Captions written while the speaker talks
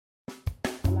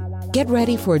Get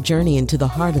ready for a journey into the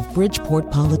heart of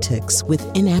Bridgeport politics with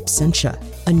In Absentia,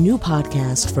 a new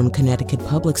podcast from Connecticut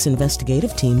Public's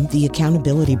investigative team, The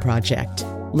Accountability Project.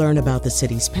 Learn about the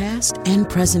city's past and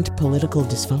present political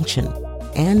dysfunction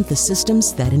and the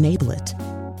systems that enable it.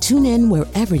 Tune in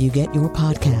wherever you get your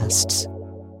podcasts.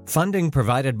 Funding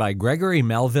provided by Gregory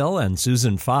Melville and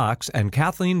Susan Fox and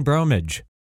Kathleen Bromage.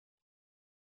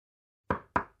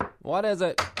 What is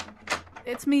it?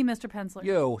 It's me, Mr. Penzler.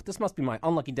 You. This must be my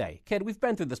unlucky day. Kid, we've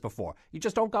been through this before. You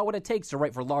just don't got what it takes to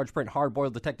write for large print,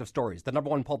 hard-boiled detective stories, the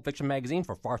 #1 pulp fiction magazine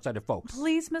for far-sighted folks.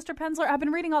 Please, Mr. Penzler, I've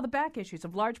been reading all the back issues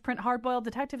of large print, hard-boiled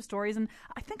detective stories, and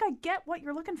I think I get what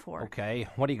you're looking for. Okay,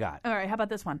 what do you got? All right, how about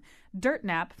this one? Dirt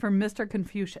Nap for Mr.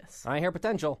 Confucius. I hear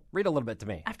potential. Read a little bit to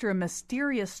me. After a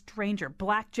mysterious stranger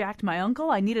blackjacked my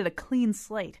uncle, I needed a clean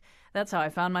slate. That's how I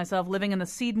found myself living in the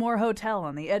Seedmore Hotel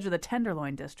on the edge of the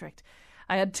Tenderloin district.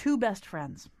 I had 2 best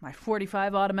friends, my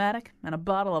 .45 automatic and a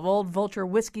bottle of Old Vulture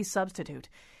whiskey substitute.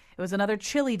 It was another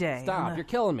chilly day. Stop, you're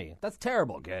killing me. That's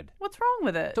terrible, kid. What's wrong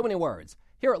with it? Too many words.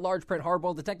 Here at Large Print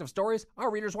Hardboiled Detective Stories,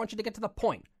 our readers want you to get to the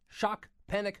point. Shock,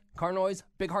 panic, car noise,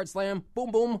 big heart slam,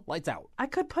 boom boom, lights out. I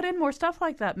could put in more stuff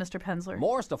like that, Mr. Penzler.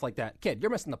 More stuff like that? Kid,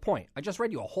 you're missing the point. I just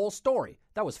read you a whole story.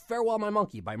 That was Farewell My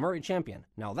Monkey by Murray Champion.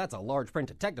 Now that's a large print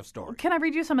detective story. Can I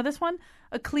read you some of this one?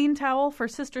 A clean towel for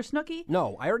Sister Snooky?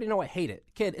 No, I already know I hate it.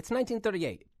 Kid, it's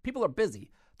 1938. People are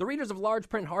busy. The readers of large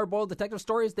print hard-boiled detective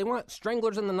stories, they want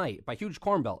Stranglers in the Night by Huge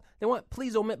Cornbelt. They want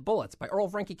Please Omit Bullets by Earl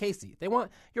Frankie Casey. They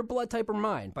want Your Blood Type or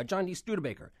Mine by John D.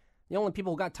 Studebaker. The only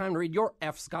people who got time to read your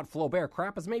F. Scott Flaubert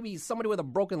crap is maybe somebody with a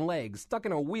broken leg, stuck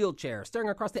in a wheelchair, staring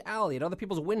across the alley at other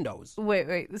people's windows.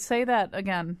 Wait, say that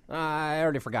again. I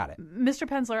already forgot it. Mr.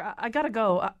 Penzler, I gotta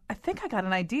go. I think I got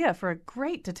an idea for a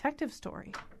great detective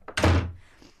story.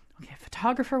 Okay, a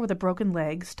photographer with a broken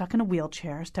leg, stuck in a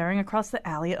wheelchair, staring across the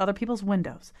alley at other people's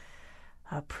windows.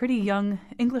 A pretty young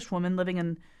English woman living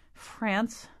in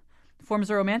France forms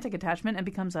a romantic attachment and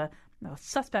becomes a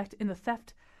suspect in the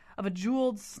theft of a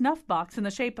jeweled snuff box in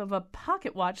the shape of a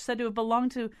pocket watch said to have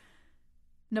belonged to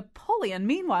Napoleon.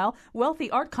 Meanwhile, wealthy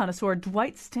art connoisseur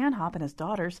Dwight Stanhope and his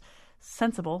daughters,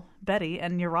 sensible Betty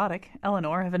and neurotic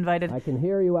Eleanor, have invited... I can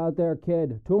hear you out there,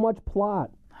 kid. Too much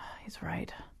plot. He's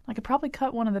right. I could probably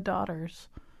cut one of the daughters.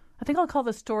 I think I'll call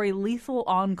the story Lethal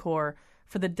Encore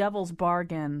for the Devil's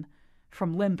Bargain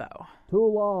from Limbo. Too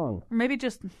long. Or maybe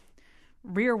just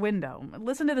Rear Window.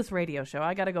 Listen to this radio show.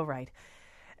 I gotta go right.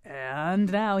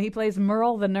 And now he plays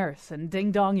Merle the nurse in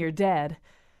Ding Dong You're Dead,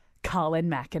 Colin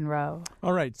McEnroe.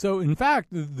 All right. So, in fact,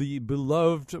 the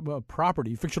beloved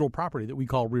fictional property that we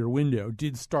call Rear Window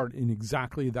did start in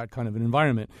exactly that kind of an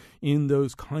environment, in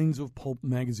those kinds of pulp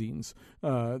magazines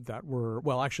that were,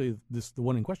 well, actually, the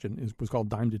one in question was called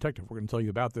Dime Detective. We're going to tell you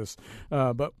about this.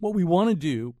 But what we want to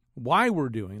do, why we're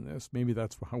doing this, maybe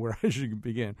that's where I should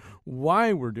begin.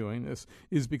 Why we're doing this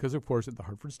is because, of course, at the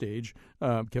Hartford stage,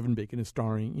 Kevin Bacon is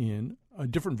starring in a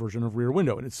different version of Rear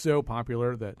Window. And it's so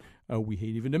popular that we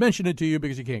hate even to mention it to you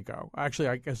because you can't go. Actually,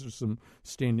 I guess there's some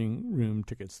standing room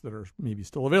tickets that are maybe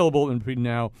still available in between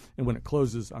now and when it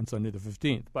closes on Sunday the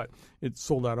 15th. But it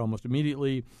sold out almost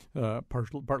immediately,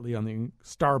 partly on the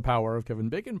star power of Kevin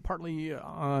Bacon, partly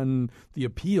on the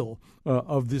appeal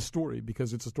of this story,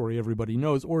 because it's a story everybody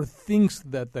knows or thinks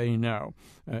that they know.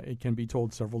 It can be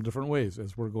told several different ways,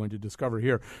 as we're going to discover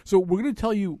here. So we're going to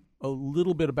tell you a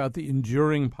little bit about the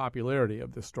enduring popularity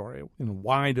of this story, and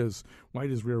why does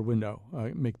Rear Window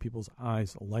make people's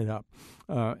eyes light up?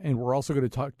 And we're also going to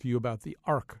talk to you about the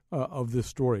arc of this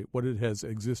story, what it has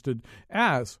existed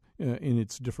as in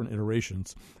its different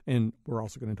iterations. And we're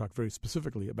also going to talk very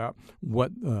specifically about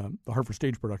what the Hartford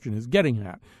stage production is getting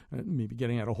at, maybe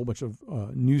getting at a whole bunch of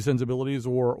new sensibilities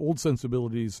or old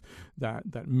sensibilities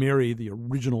that marry the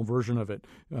original version of it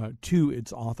to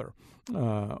its author.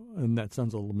 And that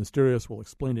sounds a little mysterious. We'll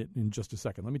explain it in just a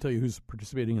second. Let me tell you who's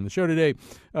participating in the show today.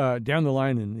 Down the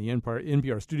line in the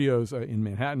NPR studios in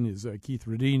Manhattan is Keith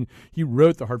Radine. He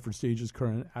wrote the Hartford stage's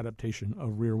current adaptation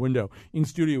of Rear Window. In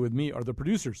studio with me are the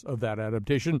producers of that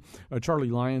adaptation, Charlie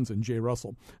Lyons and Jay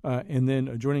Russell. And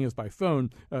then joining us by phone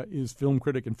is film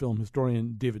critic and film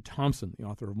historian David Thompson, the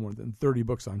author of more than 30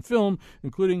 books on film,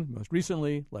 including, most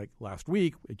recently, like last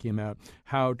week, it came out,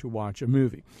 How to Watch a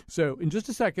Movie. So in just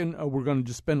a second, we're going to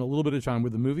just spend a little bit of time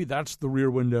with the movie. That's the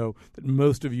Rear Window that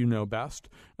most of you know best.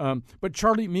 But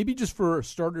Charlie, maybe just for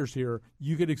starters here,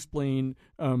 you could explain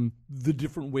the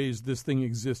different ways this thing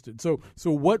existed. So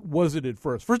what was it at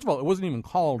first? First of all, it wasn't even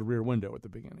called Rear Window at the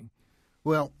beginning.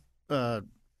 Well,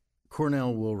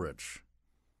 Cornell Woolrich,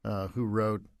 who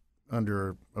wrote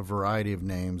under a variety of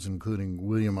names, including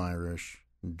William Irish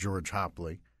and George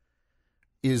Hopley,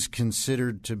 is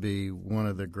considered to be one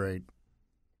of the great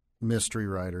mystery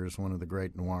writers, one of the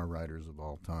great noir writers of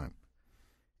all time.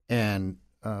 And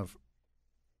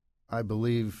I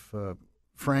believe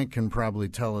Frank can probably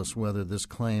tell us whether this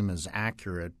claim is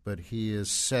accurate, but he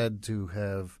is said to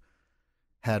have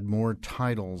had more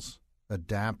titles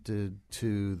adapted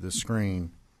to the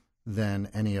screen than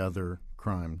any other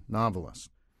crime novelist.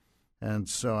 And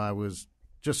so I was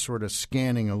just sort of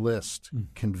scanning a list: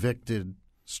 Convicted,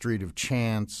 Street of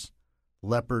Chance,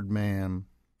 Leopard Man,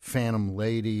 Phantom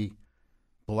Lady,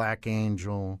 Black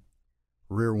Angel,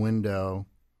 Rear Window.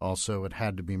 Also, It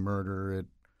Had to Be Murder. It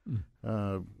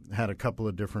had a couple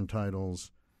of different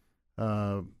titles.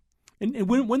 And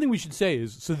one thing we should say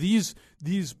is, so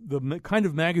the kind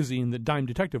of magazine that Dime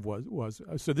Detective was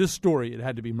so this story, It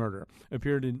Had to Be Murder,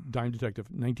 appeared in Dime Detective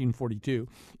 1942.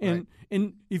 And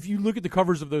if you look at the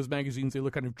covers of those magazines, they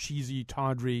look kind of cheesy,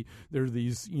 tawdry. There are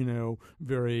these,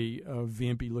 very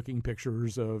vampy looking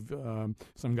pictures of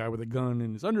some guy with a gun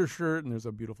in his undershirt, and there's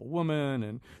a beautiful woman,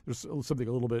 and there's something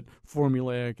a little bit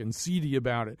formulaic and seedy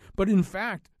about it. But in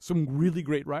fact, some really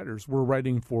great writers were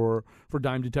writing for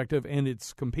Dime Detective and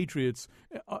its compatriots,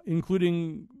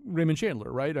 including Raymond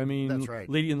Chandler, right? I mean, that's right.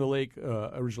 Lady in the Lake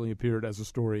originally appeared as a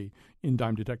story in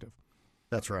Dime Detective.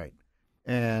 That's right.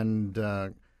 And,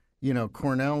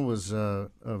 Cornell was a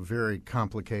very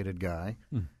complicated guy.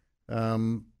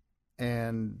 And,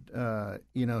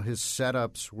 his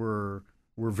setups were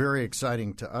very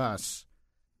exciting to us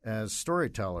as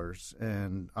storytellers.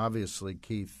 And obviously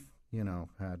Keith,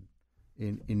 had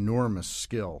enormous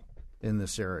skill in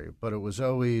this area. But it was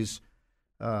always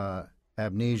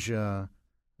amnesia,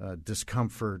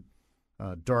 discomfort,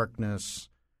 darkness,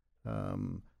 a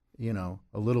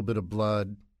little bit of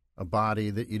blood, a body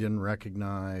that you didn't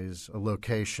recognize, a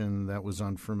location that was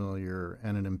unfamiliar,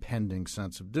 and an impending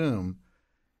sense of doom.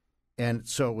 And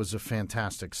so it was a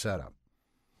fantastic setup.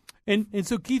 And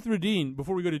so Keith Radine,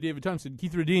 before we go to David Thompson,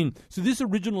 Keith Radine, so this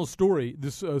original story,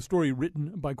 this story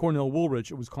written by Cornell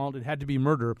Woolrich, it was called It Had to Be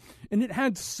Murder, and it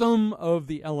had some of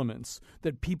the elements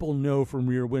that people know from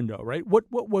Rear Window, right? What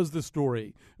was the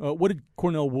story? What did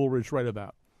Cornell Woolrich write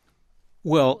about?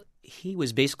 Well, he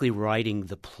was basically writing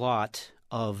the plot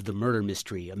of the murder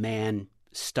mystery, a man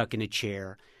stuck in a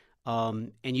chair,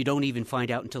 and you don't even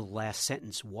find out until the last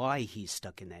sentence why he's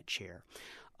stuck in that chair.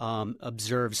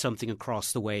 Observes something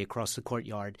across the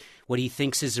courtyard, what he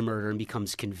thinks is a murder, and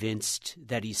becomes convinced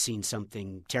that he's seen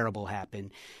something terrible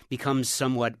happen, becomes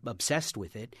somewhat obsessed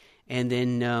with it, and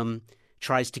then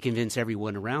tries to convince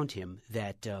everyone around him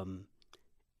that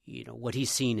what he's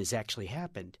seen has actually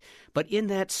happened. But in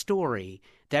that story,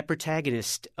 that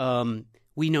protagonist,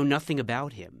 we know nothing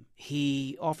about him.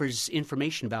 He offers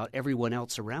information about everyone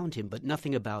else around him, but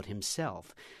nothing about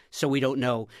himself. So we don't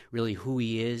know really who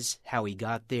he is, how he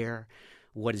got there,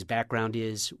 what his background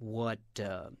is, what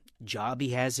job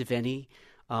he has, if any,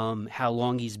 how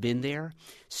long he's been there.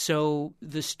 So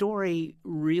the story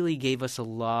really gave us a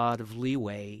lot of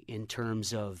leeway in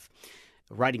terms of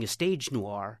writing a stage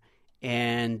noir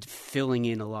and filling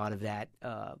in a lot of that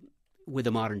with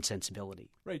a modern sensibility.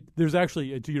 Right. There's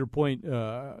actually, to your point,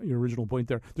 your original point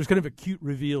there, there's kind of a cute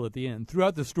reveal at the end.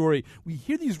 Throughout the story, we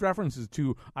hear these references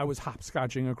to I was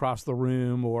hopscotching across the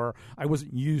room, or I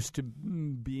wasn't used to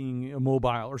being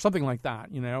immobile, or something like that,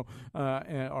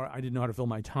 or I didn't know how to fill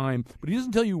my time. But he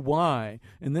doesn't tell you why.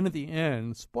 And then at the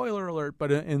end, spoiler alert,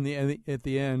 but at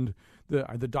the end,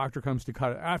 the doctor comes to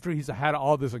cut it. After he's had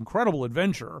all this incredible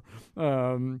adventure,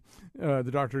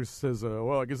 the doctor says,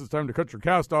 well, I guess it's time to cut your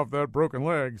cast off that broken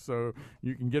leg so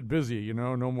you can get busy,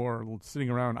 no more sitting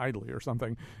around idly or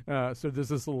something. So there's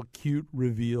this little cute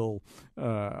reveal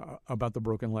about the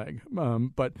broken leg.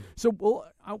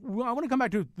 I want to come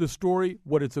back to the story,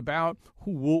 what it's about,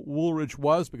 who Woolrich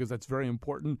was, because that's very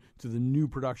important to the new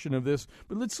production of this.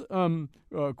 But let's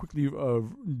quickly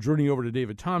journey over to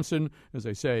David Thompson, as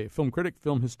I say, film critic,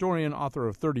 film historian, author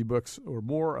of 30 books or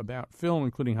more about film,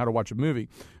 including How to Watch a Movie,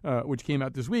 which came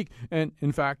out this week. And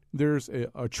in fact, there's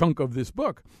a chunk of this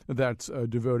book that's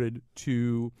devoted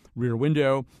to Rear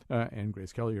Window, and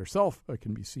Grace Kelly herself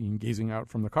can be seen gazing out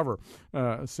from the cover.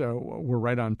 So we're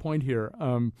right on point here.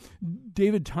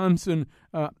 David Thompson,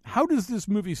 how does this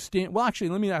movie stand? Well, actually,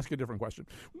 let me ask a different question.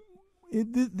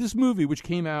 This movie, which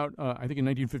came out, I think, in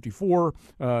 1954,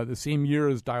 the same year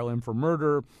as Dial M for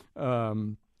Murder,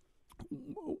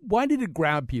 why did it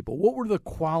grab people? What were the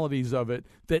qualities of it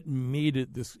that made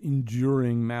it this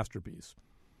enduring masterpiece?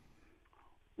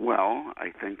 Well,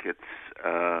 I think it's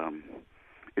a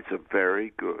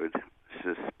very good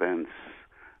suspense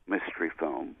mystery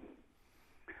film.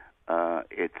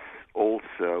 It's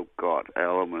also got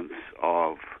elements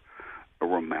of a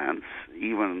romance,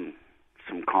 even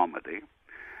some comedy.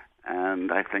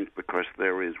 And I think because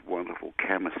there is wonderful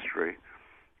chemistry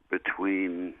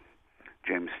between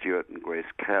James Stewart and Grace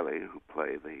Kelly, who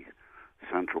play the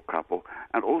central couple,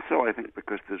 and also I think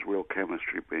because there's real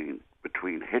chemistry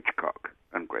between Hitchcock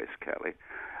and Grace Kelly.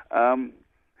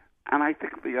 And I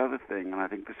think the other thing, and I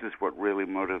think this is what really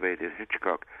motivated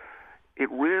Hitchcock, it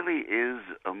really is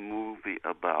a movie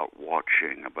about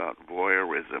watching, about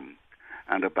voyeurism,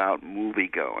 and about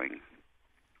movie-going.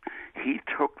 He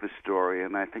took the story,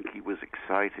 and I think he was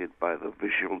excited by the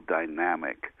visual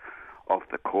dynamic of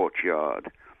the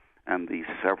courtyard and these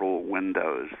several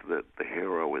windows that the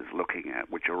hero is looking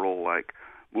at, which are all like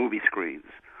movie screens.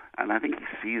 And I think he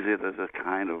sees it as a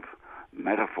kind of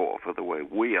metaphor for the way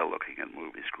we are looking at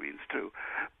movie screens, too.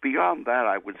 Beyond that,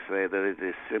 I would say that it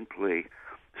is simply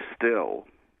still,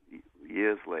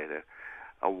 years later,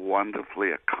 a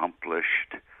wonderfully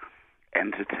accomplished,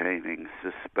 entertaining,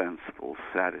 suspenseful,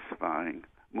 satisfying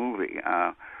movie.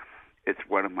 It's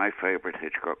one of my favorite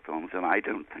Hitchcock films, and I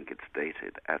don't think it's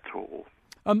dated at all.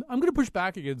 I'm going to push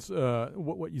back against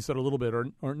what you said a little bit,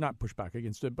 or not push back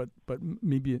against it, but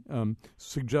maybe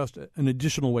suggest an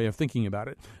additional way of thinking about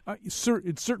it. It's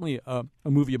certainly a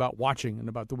movie about watching and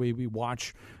about the way we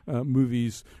watch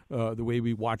movies, the way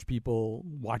we watch people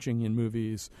watching in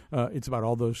movies. It's about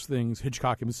all those things.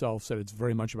 Hitchcock himself said it's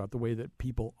very much about the way that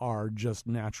people are just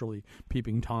naturally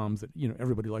peeping toms. That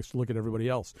everybody likes to look at everybody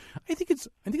else. I think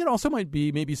it also might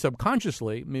be maybe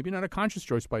subconsciously, maybe not a conscious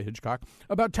choice by Hitchcock,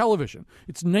 about television.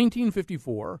 It's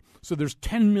 1954, so there's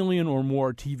 10 million or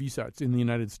more TV sets in the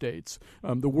United States.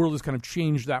 The world has kind of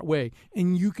changed that way,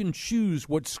 and you can choose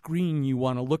what screen you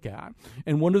want to look at.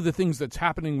 And one of the things that's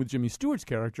happening with Jimmy Stewart's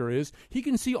character is he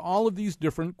can see all of these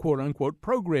different quote-unquote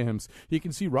programs. He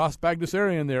can see Ross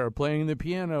Bagdasarian there playing the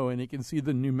piano, and he can see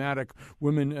the pneumatic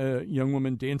young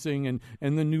women dancing, and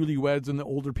the newlyweds and the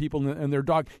older people and their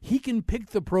dog. He can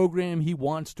pick the program he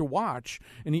wants to watch,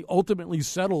 and he ultimately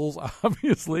settles,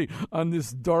 obviously, on this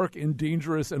dark and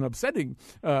dangerous and upsetting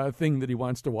thing that he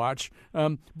wants to watch.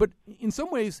 But in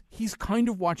some ways, he's kind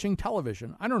of watching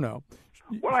television. I don't know.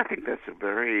 Well, I think that's a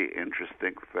very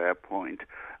interesting, fair point.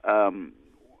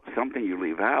 Something you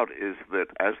leave out is that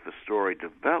as the story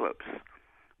develops,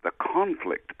 the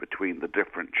conflict between the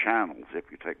different channels, if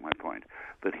you take my point,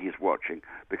 that he's watching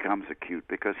becomes acute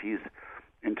because he's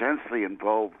intensely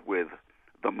involved with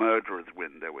the murderer's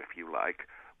window, if you like,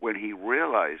 when he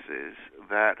realizes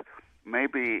that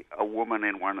maybe a woman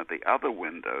in one of the other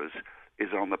windows is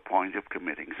on the point of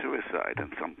committing suicide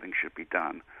and something should be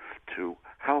done to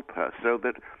help her. So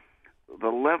that the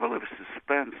level of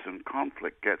suspense and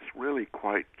conflict gets really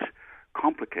quite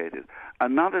complicated.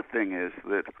 Another thing is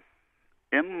that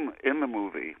in the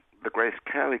movie, the Grace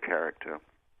Kelly character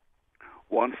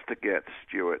wants to get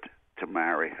Stewart to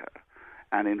marry her.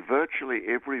 And in virtually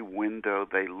every window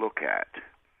they look at,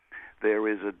 there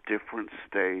is a different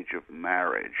stage of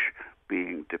marriage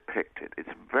being depicted. It's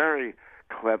very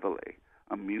cleverly,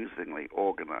 amusingly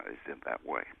organized in that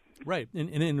way. Right. And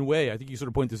in a way, I think you sort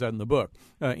of point this out in the book,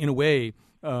 in a way,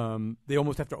 they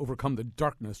almost have to overcome the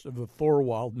darkness of the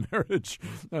Thorwald marriage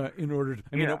in order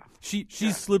to. She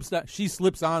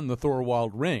slips on the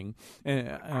Thorwald ring.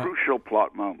 Crucial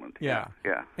plot moment. Yeah.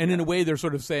 And in a way, they're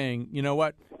sort of saying, you know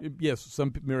what? Yes,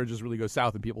 some marriages really go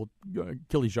south and people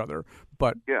kill each other,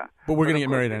 but we're going to get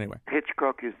married anyway.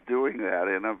 Hitchcock is doing that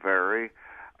in a very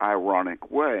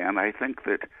ironic way, and I think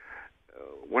that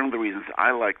one of the reasons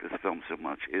I like this film so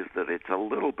much is that it's a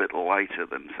little bit lighter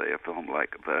than, say, a film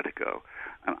like Vertigo.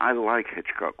 And I like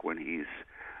Hitchcock when he's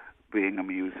being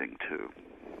amusing, too.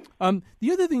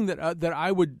 The other thing that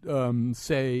I would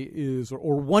say is,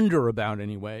 or wonder about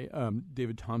anyway,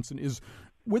 David Thompson, is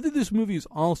whether this movie is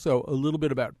also a little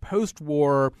bit about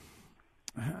post-war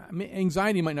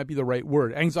anxiety. Might not be the right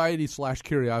word. Anxiety /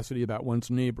 curiosity about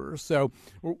one's neighbors. So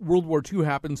World War II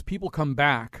happens, people come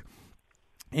back.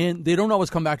 And they don't always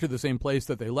come back to the same place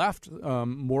that they left.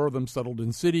 More of them settled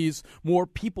in cities. More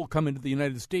people come into the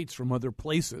United States from other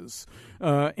places.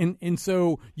 And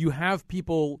so you have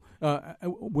people,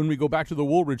 when we go back to the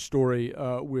Woolridge story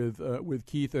with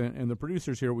Keith and the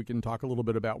producers here, we can talk a little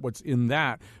bit about what's in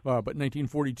that. But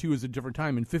 1942 is a different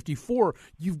time. In 54,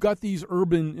 you've got these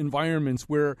urban environments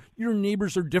where your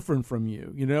neighbors are different from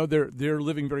you. You know, they're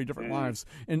living very different lives.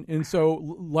 And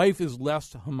so life is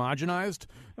less homogenized.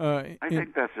 I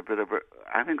think that's a bit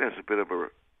of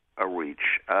a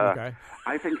reach. Okay.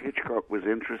 I think Hitchcock was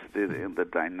interested in the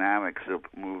dynamics of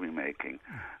movie making,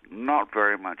 not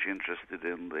very much interested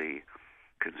in the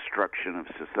construction of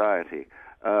society.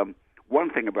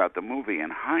 One thing about the movie, in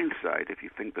hindsight, if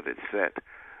you think that it's set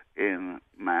in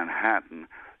Manhattan,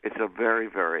 it's a very,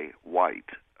 very white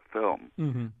film,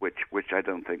 which I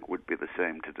don't think would be the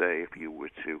same today if you were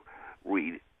to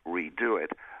redo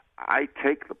it. I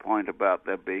take the point about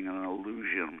there being an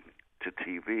allusion to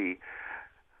TV.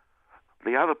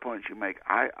 The other point you make,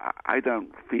 I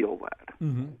don't feel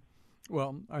that.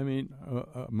 Well, I mean,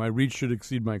 my reach should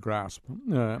exceed my grasp,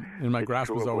 and my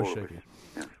grasp is always shaky.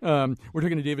 Yes. We're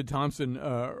talking to David Thompson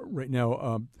right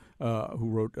now, who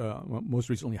wrote most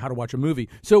recently How to Watch a Movie.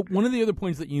 So one of the other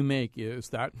points that you make is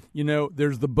that,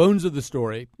 there's the bones of the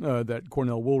story that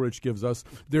Cornell Woolrich gives us.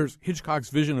 There's Hitchcock's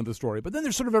vision of the story, but then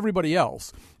there's sort of everybody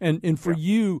else. And for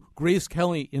you, Grace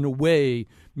Kelly, in a way,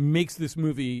 makes this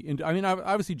movie into, I mean,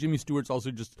 obviously Jimmy Stewart's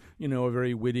also just, a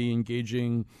very witty,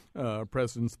 engaging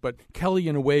presence, but Kelly,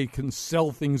 in a way, can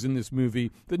sell things in this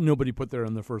movie that nobody put there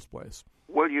in the first place.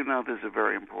 Well, there's a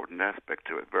very important aspect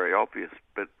to it, very obvious,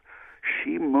 but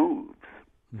she moves.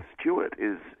 Stewart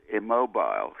is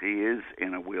immobile. He is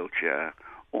in a wheelchair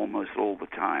almost all the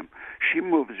time. She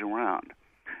moves around.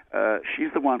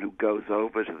 She's the one who goes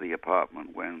over to the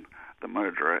apartment when the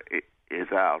murderer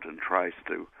is out and tries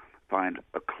to find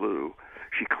a clue.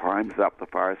 She climbs up the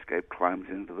fire escape, climbs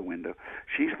into the window.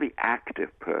 She's the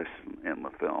active person in the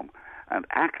film. And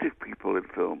active people in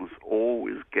films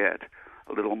always get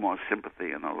a little more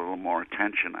sympathy and a little more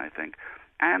attention, I think.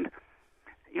 And,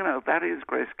 that is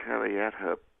Grace Kelly at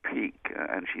her peak.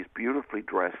 And she's beautifully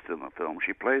dressed in the film.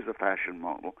 She plays a fashion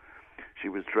model. She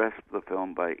was dressed for the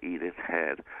film by Edith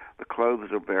Head. The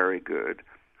clothes are very good.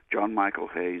 John Michael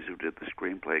Hayes, who did the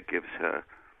screenplay, gives her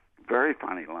very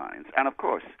funny lines. And, of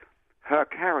course, her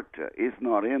character is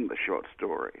not in the short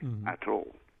story at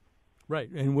all.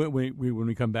 Right, and when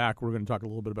we come back, we're going to talk a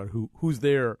little bit about who's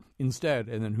there instead,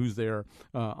 and then who's there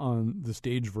on the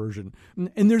stage version.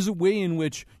 And there's a way in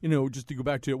which, just to go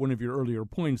back to one of your earlier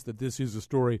points, that this is a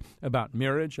story about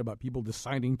marriage, about people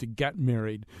deciding to get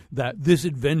married, that this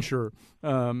adventure,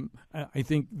 I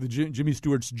think Jimmy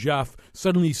Stewart's Jeff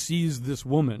suddenly sees this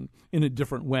woman in a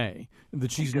different way,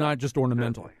 that she's not just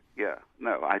ornamental. Definitely. Yeah,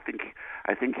 no, I think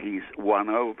he's won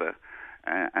over.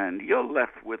 And you're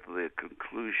left with the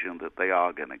conclusion that they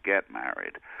are going to get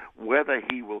married. Whether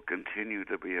he will continue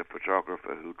to be a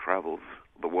photographer who travels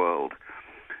the world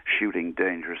shooting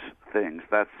dangerous things,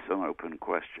 that's an open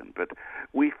question. But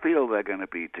we feel they're going to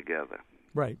be together.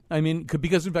 Right. I mean,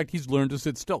 because, in fact, he's learned to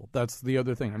sit still. That's the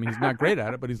other thing. I mean, he's not great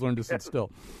at it, but he's learned to sit still.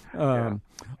 All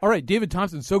right, David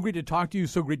Thompson, so great to talk to you.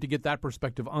 So great to get that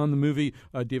perspective on the movie.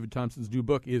 David Thompson's new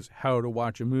book is How to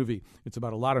Watch a Movie. It's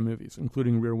about a lot of movies,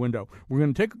 including Rear Window. We're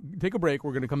going to take a break.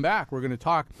 We're going to come back. We're going to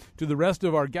talk to the rest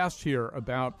of our guests here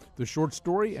about the short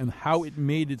story and how it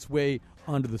made its way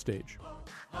onto the stage.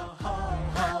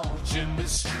 Jimmy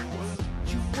Stewart,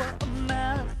 you were a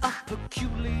man of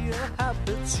peculiar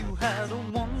habits. You had a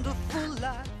wonderful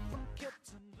life and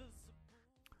kept invisible.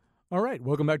 All right,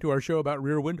 welcome back to our show about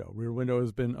Rear Window. Rear Window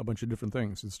has been a bunch of different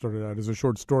things. It started out as a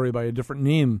short story by a different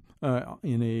name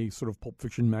in a sort of pulp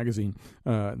fiction magazine.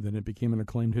 Then it became an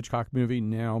acclaimed Hitchcock movie.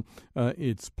 Now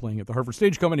it's playing at the Hartford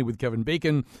Stage Company with Kevin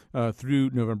Bacon through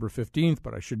November 15th,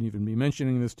 but I shouldn't even be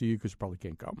mentioning this to you because you probably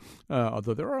can't go.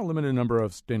 Although there are a limited number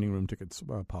of standing room tickets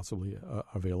possibly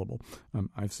available.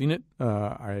 I've seen it.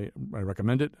 I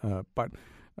recommend it, but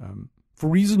for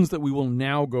reasons that we will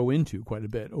now go into quite a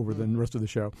bit over the rest of the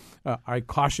show, I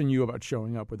caution you about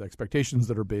showing up with expectations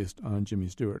that are based on Jimmy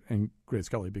Stewart and Grace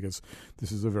Kelly, because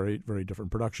this is a very, very different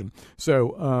production.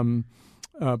 So,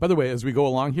 by the way, as we go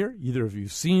along here, either of you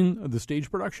seen the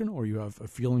stage production or you have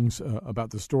feelings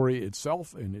about the story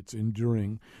itself and its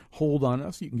enduring hold on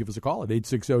us, you can give us a call at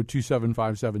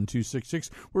 860-275-7266.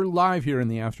 We're live here in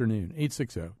the afternoon,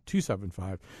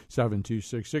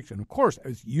 860-275-7266. And, of course,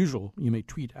 as usual, you may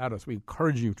tweet at us. We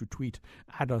encourage you to tweet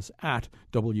at us at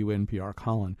WNPR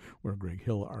Colin, where Greg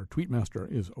Hill, our tweet master,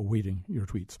 is awaiting your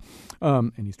tweets.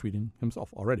 And he's tweeting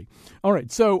himself already. All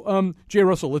right, so Jay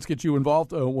Russell, let's get you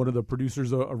involved, one of the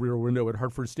producers of Rear Window at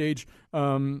Hartford Stage.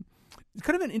 It's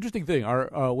kind of an interesting thing.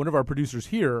 One of our producers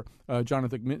here,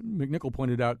 Jonathan McNichol,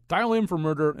 pointed out Dial M for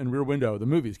Murder and Rear Window, the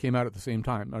movies, came out at the same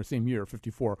time, or same year,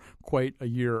 1954. Quite a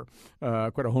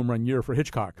home run year for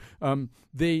Hitchcock.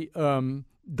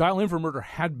 Dial M for Murder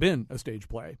had been a stage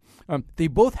play. They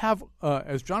both have,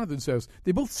 as Jonathan says,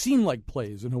 they both seem like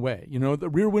plays in a way. The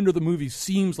Rear Window of the movie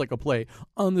seems like a play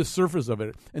on the surface of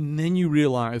it, and then you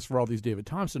realize, for all these David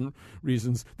Thompson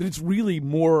reasons, that it's really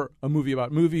more a movie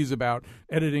about movies, about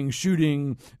editing,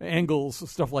 shooting, angles,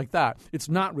 stuff like that. It's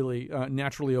not really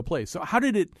naturally a play. So how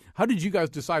did you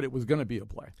guys decide it was going to be a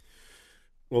play?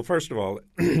 Well, first of all,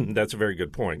 that's a very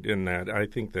good point in that I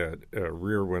think that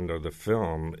Rear Window, the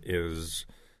film, is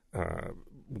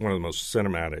one of the most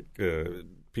cinematic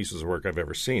pieces of work I've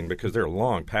ever seen, because there are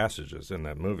long passages in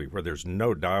that movie where there's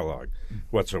no dialogue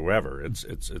whatsoever. It's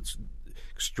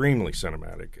extremely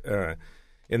cinematic.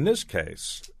 In this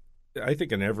case, I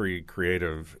think in every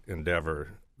creative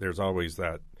endeavor, there's always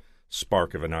that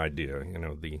spark of an idea,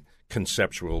 the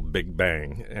conceptual Big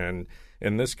Bang. And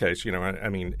in this case, I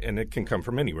mean, and it can come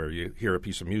from anywhere. You hear a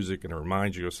piece of music and it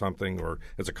reminds you of something, or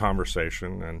it's a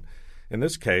conversation. And in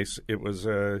this case, it was,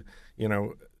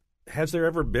 has there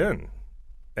ever been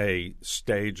a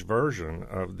stage version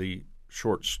of the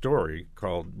short story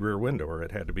called Rear Window, or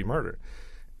It Had to Be Murder?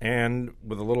 And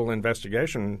with a little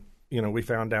investigation, we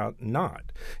found out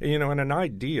not. And an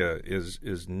idea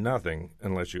is nothing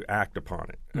unless you act upon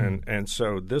it. Mm-hmm. And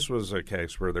so this was a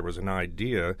case where there was an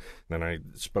idea. Then I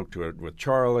spoke to it with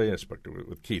Charlie. I spoke to it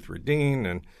with Keith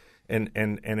Radine, and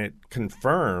it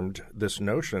confirmed this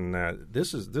notion that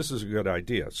this is a good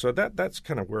idea. So that's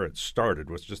kind of where it started,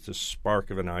 was just this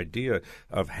spark of an idea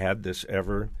of, had this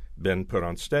ever been put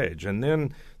on stage? And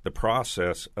then the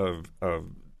process of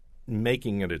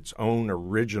making it its own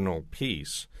original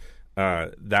piece.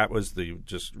 That was the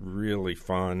just really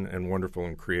fun and wonderful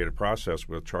and creative process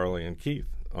with Charlie and Keith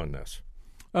on this.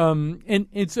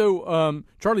 So,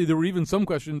 Charlie, there were even some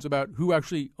questions about who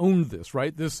actually owned this,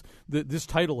 right? This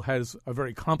title has a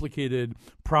very complicated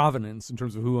provenance in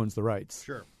terms of who owns the rights.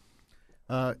 Sure.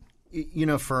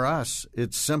 For us,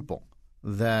 it's simple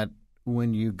that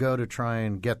when you go to try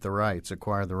and get the rights,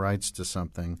 acquire the rights to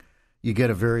something, you get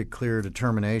a very clear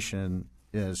determination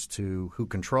as to who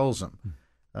controls them.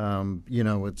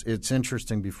 It's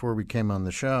interesting. Before we came on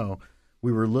the show,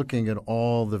 we were looking at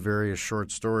all the various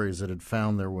short stories that had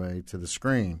found their way to the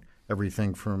screen.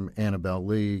 Everything from Annabelle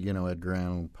Lee, Edgar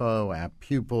Allan Poe, Apt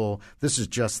Pupil. This is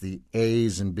just the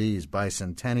A's and B's.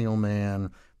 Bicentennial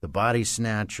Man, The Body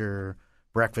Snatcher,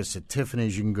 Breakfast at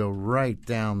Tiffany's. You can go right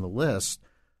down the list.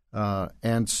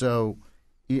 And so,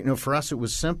 for us, it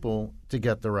was simple to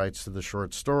get the rights to the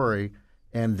short story.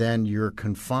 And then you're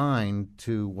confined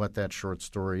to what that short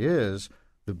story is.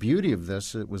 The beauty of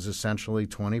this, it was essentially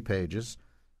 20 pages.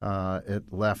 It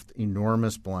left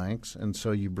enormous blanks. And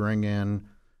so you bring in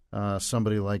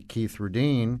somebody like Keith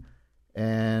Radine,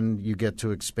 and you get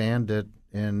to expand it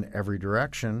in every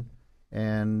direction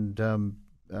and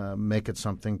make it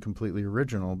something completely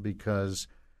original, because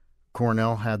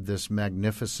Cornell had this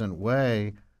magnificent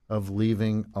way of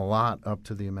leaving a lot up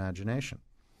to the imagination.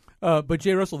 But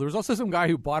Jay Russell, there was also some guy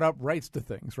who bought up rights to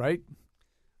things, right?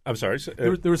 I'm sorry?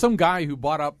 There was some guy who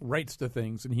bought up rights to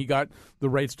things, and he got the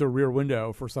rights to Rear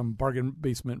Window for some bargain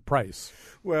basement price.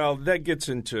 Well, that gets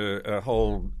into a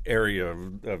whole area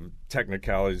of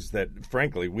technicalities that,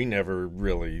 frankly, we never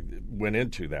really went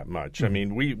into that much. Mm-hmm. I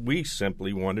mean, we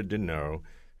simply wanted to know,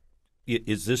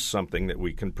 is this something that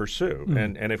we can pursue?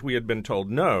 Mm-hmm. And if we had been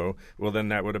told no, well, then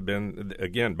that would have been,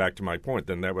 again, back to my point,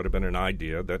 then that would have been an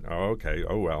idea that,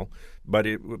 well.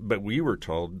 But we were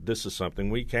told this is something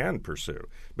we can pursue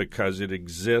because it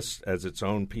exists as its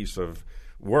own piece of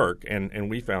work, and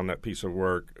we found that piece of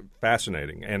work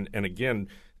fascinating. And again,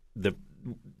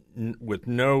 with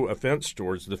no offense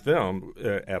towards the film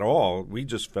at all, we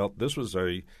just felt this was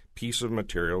a piece of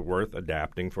material worth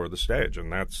adapting for the stage,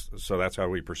 and that's how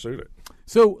we pursued it.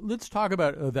 So let's talk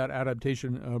about that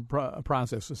adaptation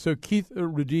process. So Keith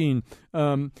Radine,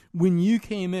 when you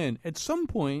came in, at some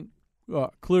point,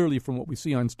 clearly from what we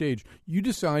see on stage, you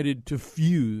decided to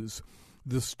fuse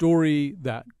the story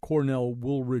that Cornell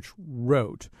Woolrich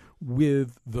wrote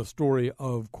with the story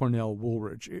of Cornell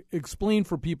Woolrich. Explain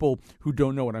for people who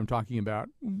don't know what I'm talking about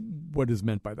what is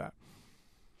meant by that.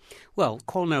 Well,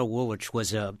 Cornell Woolrich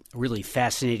was a really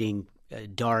fascinating,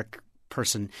 dark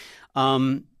person.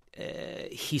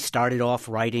 He started off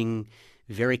writing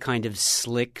very kind of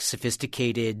slick,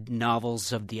 sophisticated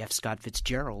novels of the F. Scott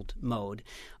Fitzgerald mode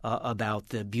about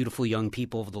the beautiful young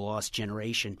people of the lost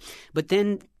generation. But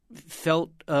then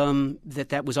felt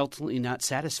that was ultimately not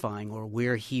satisfying or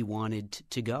where he wanted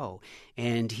to go.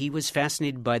 And he was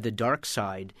fascinated by the dark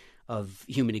side of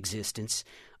human existence.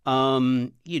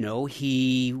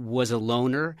 He was a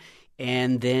loner,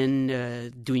 and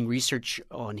then doing research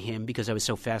on him because I was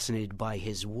so fascinated by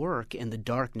his work and the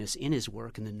darkness in his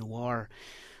work and the noir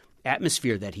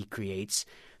atmosphere that he creates,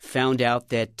 found out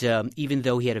that even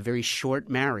though he had a very short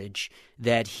marriage,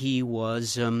 that he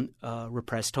was a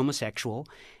repressed homosexual,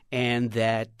 and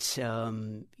that,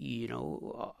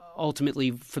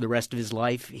 ultimately for the rest of his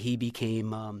life, he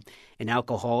became an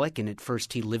alcoholic. And at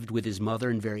first he lived with his mother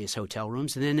in various hotel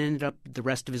rooms and then ended up the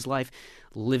rest of his life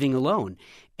living alone.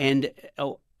 And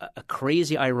a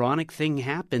crazy, ironic thing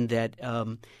happened that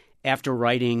after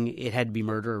writing It Had to Be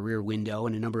Murder, Rear Window,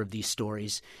 and a number of these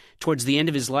stories, towards the end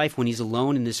of his life when he's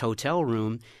alone in this hotel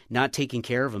room, not taking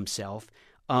care of himself,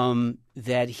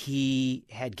 that he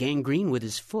had gangrene with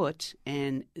his foot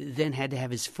and then had to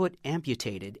have his foot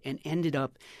amputated and ended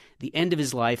up the end of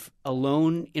his life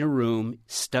alone in a room,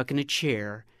 stuck in a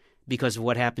chair because of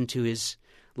what happened to his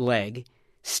leg,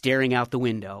 staring out the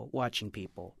window, watching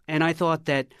people. And I thought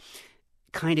that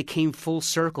kind of came full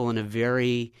circle in a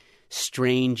very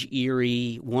strange,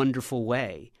 eerie, wonderful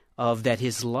way of that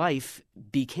his life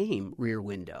became Rear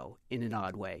Window in an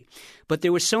odd way. But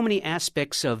there were so many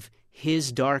aspects of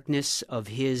his darkness, of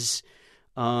his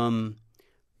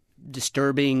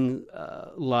disturbing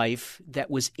life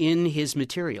that was in his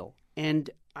material. And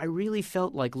I really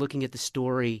felt like looking at the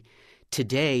story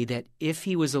today that if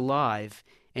he was alive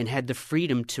and had the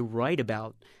freedom to write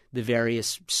about the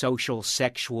various social,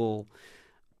 sexual,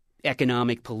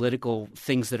 economic, political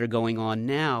things that are going on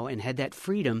now and had that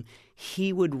freedom,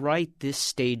 he would write this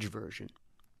stage version.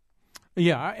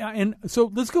 Yeah, and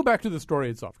so let's go back to the story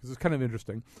itself because it's kind of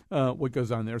interesting what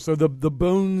goes on there. So the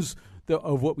bones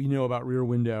of what we know about Rear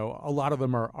Window, a lot of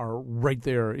them are right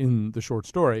there in the short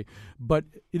story, but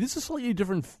it is a slightly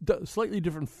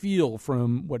different feel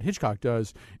from what Hitchcock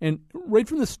does. And right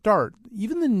from the start,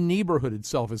 even the neighborhood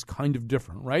itself is kind of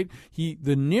different, right?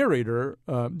 The narrator,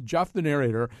 Jeff, the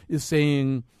narrator, is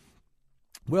saying,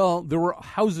 well, there were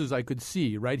houses I could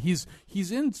see, right? He's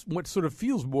in what sort of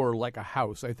feels more like a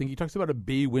house. I think he talks about a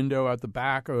bay window out the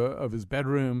back of his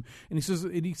bedroom, and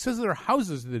he says there are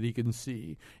houses that he can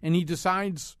see, and he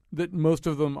decides that most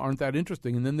of them aren't that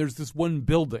interesting. And then there's this one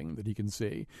building that he can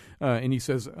see, and he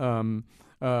says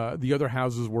the other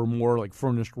houses were more like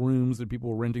furnished rooms that people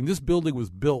were renting. This building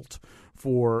was built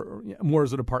for more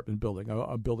as an apartment building,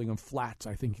 a building of flats,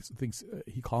 I think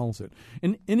he calls it,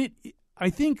 and it. I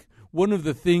think one of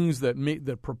the things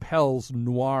that propels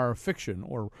noir fiction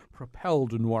or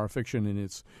propelled noir fiction in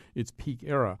its peak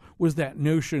era was that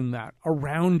notion that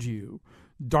around you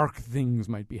dark things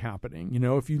might be happening. You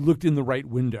know, if you looked in the right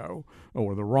window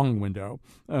or the wrong window,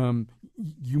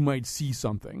 you might see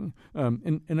something.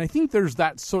 And I think there's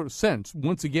that sort of sense,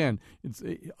 once again, it's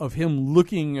of him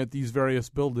looking at these various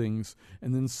buildings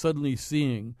and then suddenly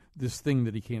seeing this thing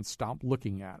that he can't stop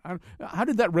looking at. How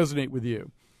did that resonate with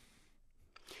you?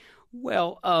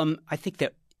 Well, I think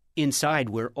that inside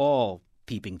we're all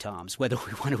peeping Toms, whether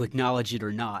we want to acknowledge it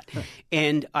or not.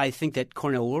 And I think that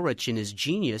Cornel Woolrich in his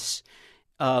genius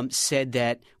said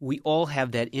that we all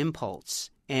have that impulse.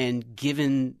 And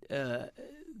given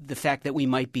the fact that we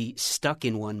might be stuck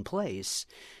in one place,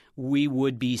 we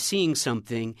would be seeing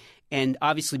something and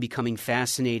obviously becoming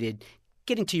fascinated.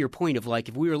 Getting to your point of like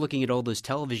if we were looking at all those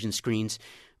television screens,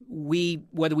 we,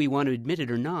 whether we want to admit it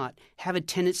or not, have a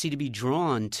tendency to be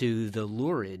drawn to the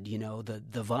lurid,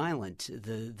 the violent,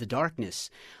 the darkness.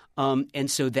 And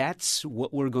so that's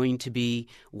what we're going to be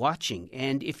watching.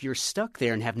 And if you're stuck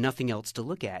there and have nothing else to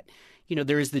look at,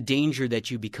 there is the danger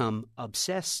that you become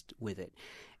obsessed with it.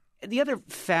 The other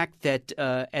fact that,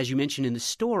 as you mentioned in the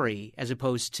story, as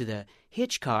opposed to the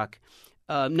Hitchcock,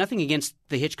 nothing against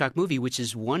the Hitchcock movie, which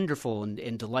is wonderful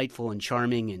and delightful and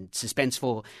charming and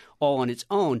suspenseful all on its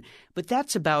own, but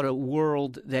that's about a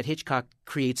world that Hitchcock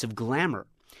creates of glamour.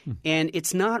 And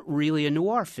it's not really a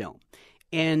noir film.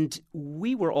 And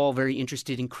we were all very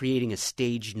interested in creating a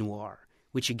stage noir,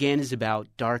 which again is about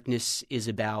darkness, is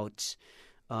about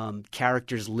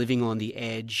characters living on the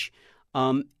edge.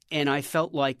 And I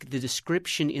felt like the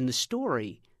description in the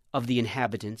story of the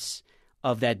inhabitants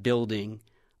of that building,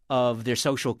 of their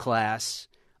social class,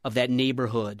 of that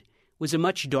neighborhood, was a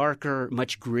much darker,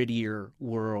 much grittier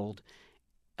world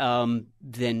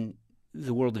than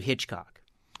the world of Hitchcock.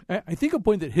 I think a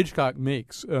point that Hitchcock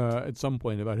makes at some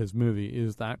point about his movie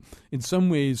is that in some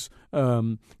ways,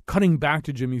 cutting back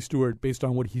to Jimmy Stewart based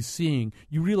on what he's seeing,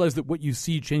 you realize that what you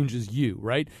see changes you,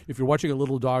 right? If you're watching a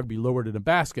little dog be lowered in a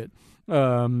basket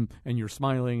and you're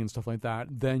smiling and stuff like that,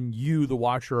 then you, the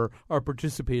watcher, are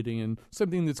participating in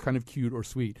something that's kind of cute or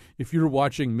sweet. If you're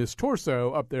watching Miss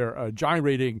Torso up there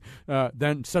gyrating,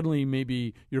 then suddenly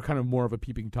maybe you're kind of more of a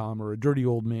peeping Tom or a dirty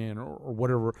old man or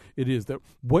whatever it is. That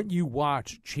what you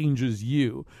watch changes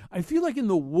you. I feel like in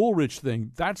the Woolrich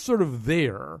thing, that's sort of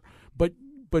there,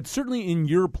 but certainly in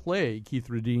your play, Keith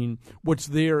Radine, what's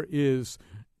there is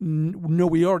no,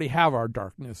 we already have our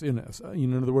darkness in us.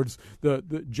 In other words,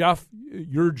 the Jeff,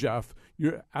 you're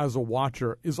as a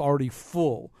watcher is already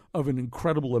full of an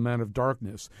incredible amount of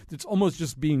darkness that's almost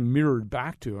just being mirrored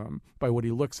back to him by what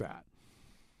he looks at.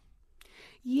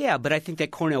 Yeah, but I think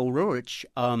that Cornel Woolrich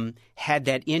had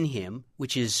that in him,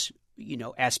 which is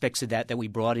aspects of that we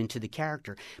brought into the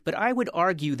character. But I would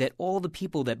argue that all the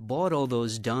people that bought all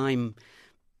those dime,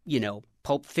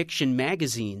 Pulp Fiction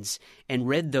magazines and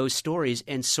read those stories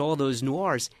and saw those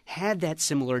noirs had that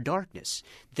similar darkness,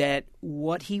 that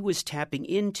what he was tapping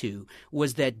into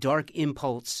was that dark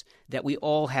impulse that we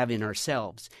all have in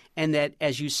ourselves, and that,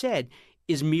 as you said,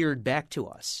 is mirrored back to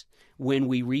us when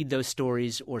we read those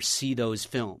stories or see those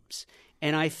films.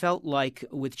 And I felt like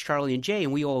with Charlie and Jay,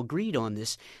 and we all agreed on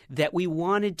this, that we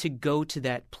wanted to go to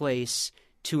that place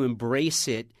to embrace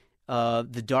it,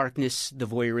 the darkness, the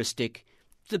voyeuristic,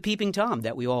 the peeping Tom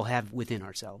that we all have within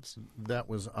ourselves. That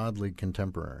was oddly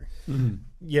contemporary. Mm-hmm.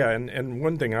 Yeah, and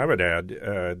one thing I would add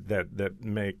that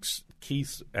makes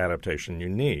Keith's adaptation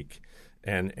unique,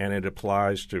 and it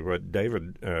applies to what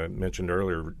David mentioned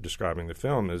earlier describing the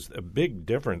film, is a big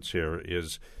difference here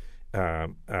is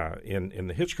in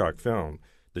the Hitchcock film,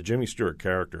 the Jimmy Stewart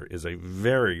character is a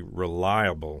very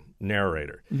reliable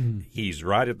narrator. Mm-hmm. He's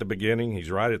right at the beginning, he's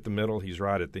right at the middle, he's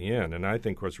right at the end. And I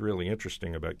think what's really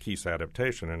interesting about Keith's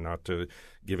adaptation, and not to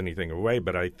give anything away,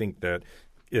 but I think that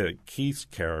Keith's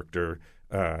character,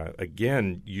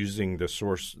 again, using the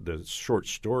short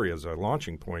story as a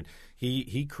launching point,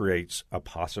 he creates a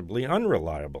possibly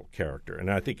unreliable character.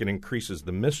 And I think it increases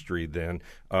the mystery then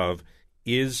of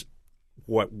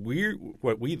what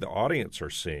we the audience are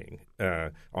seeing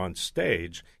on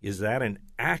stage, is that an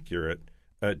accurate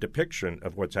depiction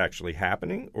of what's actually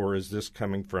happening, or is this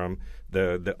coming from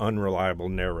the unreliable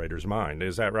narrator's mind?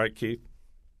 Is that right, Keith?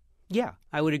 Yeah,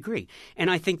 I would agree.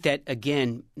 And I think that,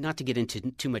 again, not to get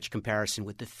into too much comparison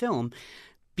with the film,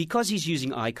 because he's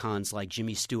using icons like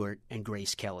Jimmy Stewart and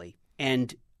Grace Kelly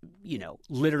and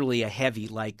literally a heavy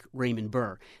like Raymond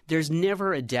Burr, there's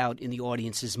never a doubt in the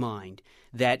audience's mind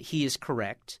that he is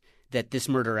correct, that this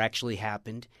murder actually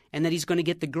happened, and that he's going to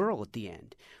get the girl at the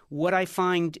end. What I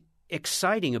find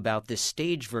exciting about this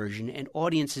stage version, and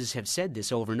audiences have said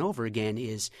this over and over again,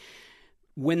 is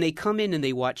when they come in and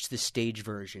they watch the stage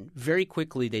version, very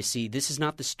quickly they see this is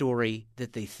not the story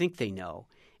that they think they know.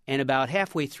 And about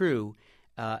halfway through,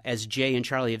 as Jay and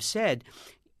Charlie have said,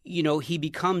 he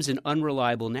becomes an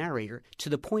unreliable narrator to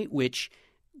the point which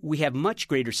we have much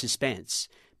greater suspense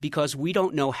because we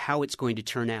don't know how it's going to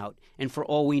turn out. And for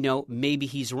all we know, maybe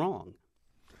he's wrong.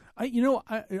 I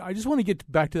just want to get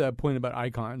back to that point about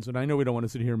icons, and I know we don't want to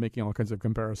sit here making all kinds of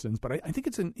comparisons, but I think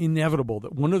it's inevitable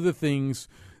that one of the things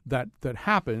that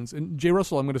happens, and Jay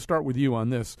Russell, I'm going to start with you on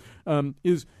this,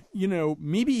 is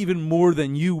maybe even more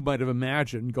than you might have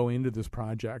imagined going into this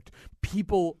project,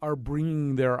 people are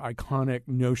bringing their iconic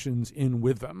notions in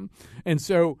with them. And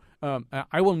so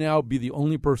I will now be the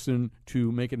only person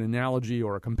to make an analogy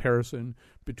or a comparison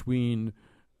between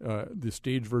the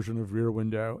stage version of Rear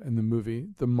Window and the movie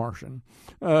The Martian.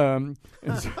 So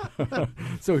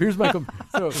here's my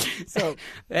so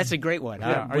that's a great one.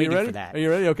 Yeah, I'm waiting for that. Are you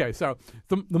ready? Okay. So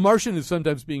the Martian is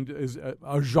sometimes is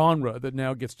a genre that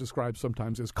now gets described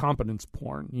sometimes as competence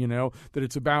porn. That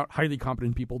it's about highly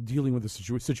competent people dealing with a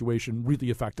situation really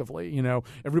effectively.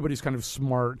 Everybody's kind of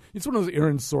smart. It's one of those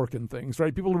Aaron Sorkin things,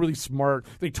 right? People are really smart.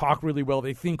 They talk really well.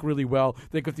 They think really well.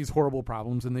 They get these horrible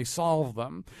problems and they solve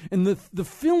them. And the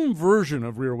film version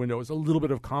of Rear Window is a little bit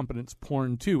of competence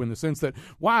porn too, in the sense that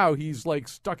wow, he's like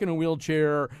stuck in a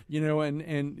wheelchair,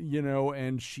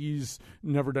 and she's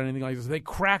never done anything like this. They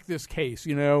crack this case,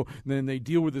 and then they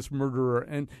deal with this murderer,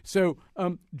 and so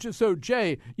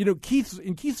Jay, in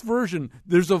Keith's version,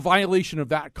 there's a violation of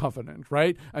that covenant,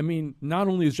 right? I mean, not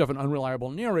only is Jeff an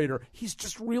unreliable narrator, he's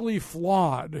just really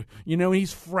flawed.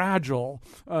 He's fragile.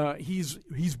 He's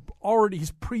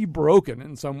pre-broken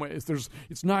in some ways.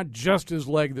 It's not just his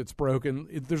leg that's broken.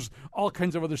 There's all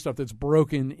kinds of other stuff that's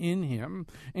broken in him.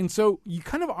 And so you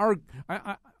kind of are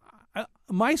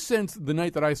my sense the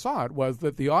night that I saw it was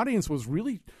that the audience was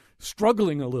really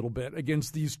struggling a little bit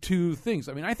against these two things.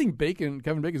 I mean, I think Kevin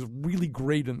Bacon is really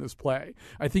great in this play.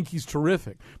 I think he's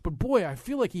terrific. But boy, I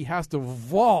feel like he has to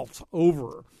vault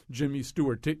over Jimmy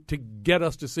Stewart to get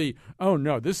us to see, oh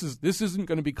no, this isn't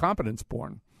going to be competence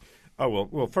porn. Oh,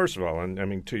 well, first of all, and I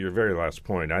mean, to your very last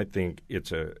point, I think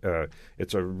it's a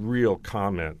real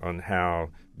comment on how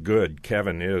good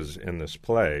Kevin is in this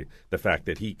play. The fact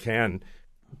that he can,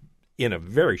 in a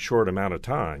very short amount of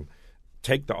time,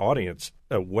 take the audience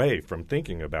away from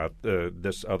thinking about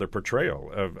this other portrayal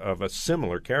of a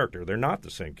similar character. They're not the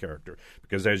same character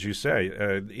because, as you say,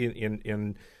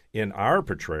 in our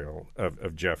portrayal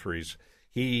of Jeffries,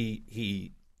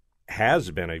 he has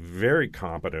been a very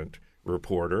competent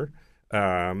reporter.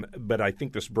 But I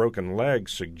think this broken leg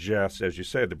suggests, as you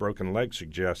said, the broken leg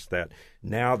suggests that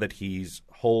now that he's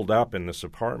holed up in this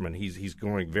apartment, he's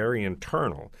going very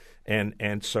internal,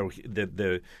 and so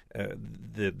the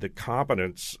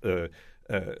competence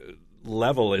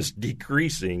level is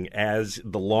decreasing as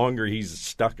the longer he's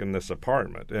stuck in this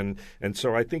apartment, and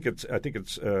so I think it's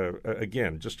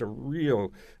again just a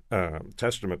real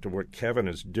testament to what Kevin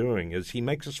is doing is he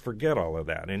makes us forget all of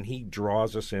that, and he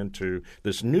draws us into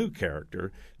this new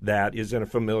character that is in a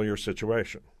familiar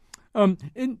situation.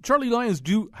 And Charlie Lyons,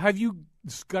 have you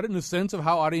gotten a sense of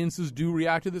how audiences do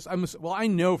react to this? I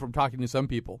know from talking to some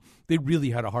people they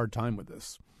really had a hard time with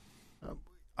this.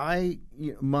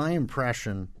 My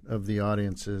impression of the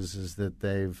audiences is that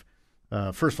they've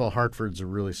first of all, Hartford's a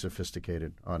really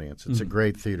sophisticated audience. It's a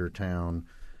great theater town.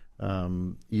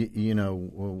 One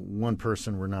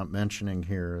person we're not mentioning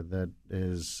here that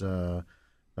is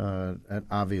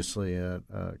obviously a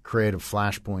creative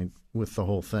flashpoint with the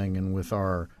whole thing and with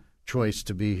our choice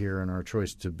to be here and our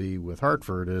choice to be with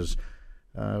Hartford is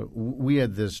we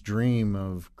had this dream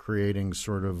of creating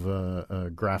sort of a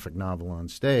graphic novel on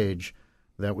stage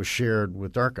that was shared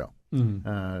with Darko.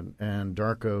 Mm-hmm. And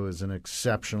Darko is an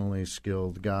exceptionally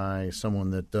skilled guy,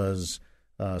 someone that does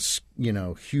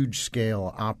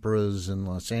huge-scale operas in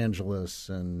Los Angeles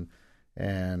and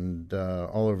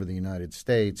all over the United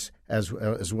States, as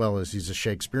well as he's a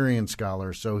Shakespearean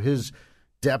scholar. So his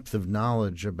depth of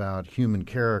knowledge about human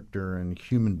character and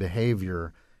human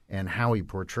behavior and how he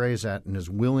portrays that and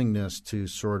his willingness to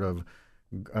sort of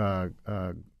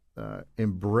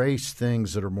embrace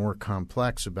things that are more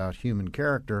complex about human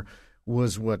character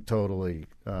was what totally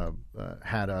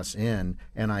had us in,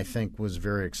 and I think was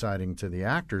very exciting to the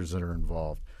actors that are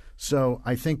involved. So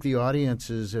I think the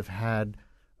audiences have had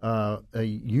a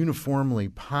uniformly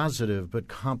positive but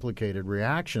complicated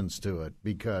reactions to it,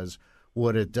 because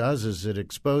what it does is it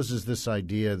exposes this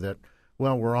idea that,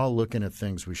 well, we're all looking at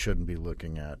things we shouldn't be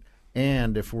looking at.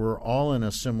 And if we're all in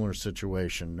a similar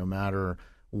situation, no matter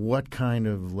what kind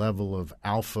of level of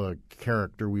alpha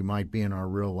character we might be in our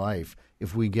real life,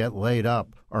 if we get laid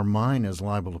up, our mind is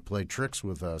liable to play tricks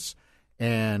with us.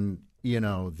 And,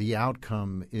 the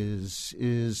outcome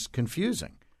is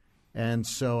confusing. And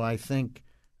so I think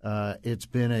it's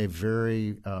been a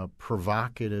very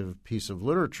provocative piece of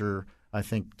literature, I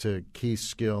think, to Keith's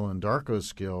skill and Darko's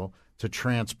skill to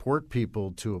transport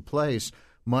people to a place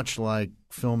much like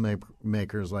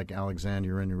filmmakers like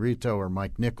Alexander Inarritu or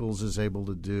Mike Nichols is able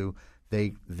to do.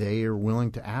 They are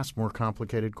willing to ask more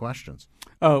complicated questions.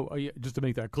 Just to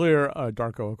make that clear,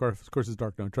 Darko, of course, is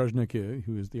Darko Trejnik,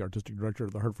 who is the artistic director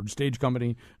of the Hartford Stage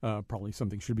Company. Probably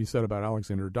something should be said about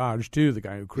Alexander Dodge, too, the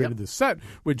guy who created this set,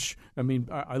 which,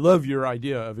 I love your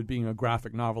idea of it being a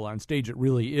graphic novel on stage. It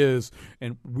really is,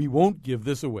 and we won't give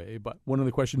this away, but one of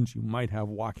the questions you might have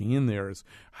walking in there is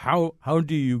how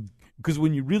do you – because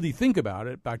when you really think about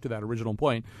it, back to that original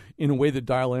point, in a way that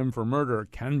Dial M for Murder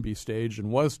can be staged and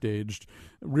was staged,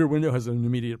 Rear Window has an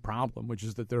immediate problem, which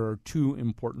is that there are two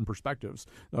important perspectives.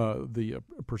 The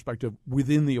perspective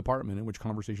within the apartment in which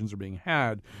conversations are being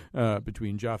had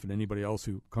between Jeff and anybody else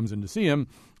who comes in to see him,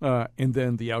 and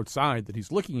then the outside that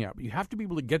he's looking at. But you have to be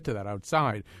able to get to that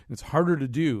outside, and it's harder to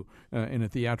do in a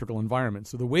theatrical environment.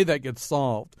 So the way that gets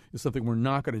solved is something we're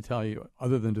not going to tell you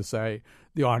other than to say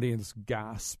the audience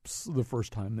gasps the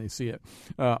first time they see it.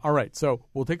 All right, so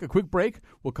we'll take a quick break.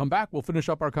 We'll come back. We'll finish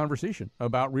up our conversation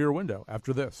about Rear Window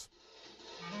after this.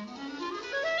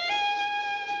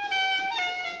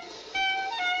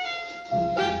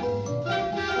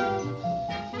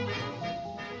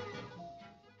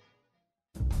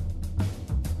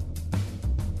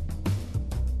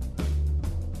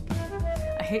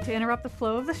 I hate to interrupt the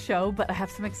flow of the show, but I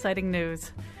have some exciting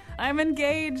news. I'm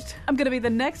engaged. I'm going to be the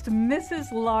next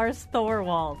Mrs. Lars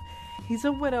Thorwald. He's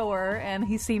a widower, and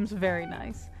he seems very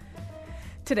nice.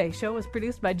 Today's show was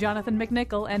produced by Jonathan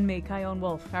McNichol and me, Kyone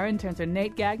Wolf. Our interns are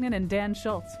Nate Gagnon and Dan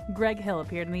Schultz. Greg Hill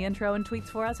appeared in the intro and tweets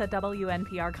for us at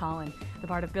WNPR Colin. The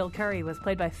part of Bill Curry was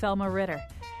played by Thelma Ritter.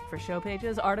 For show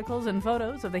pages, articles, and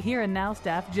photos of the Here and Now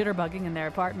staff jitterbugging in their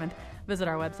apartment, visit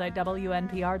our website,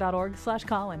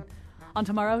 WNPR.org/Colin. On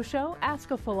tomorrow's show,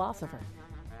 Ask a Philosopher.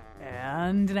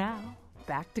 And now,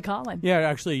 back to Colin. Yeah,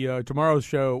 actually, tomorrow's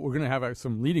show, we're going to have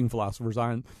some leading philosophers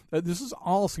on. This is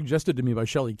all suggested to me by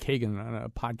Shelley Kagan on a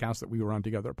podcast that we were on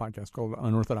together, a podcast called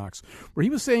Unorthodox, where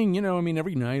he was saying,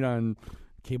 every night on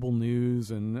cable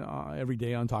news and every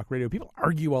day on talk radio, people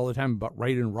argue all the time about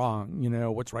right and wrong.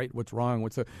 What's right, what's wrong,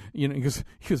 because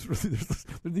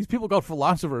these people called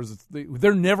philosophers.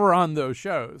 They're never on those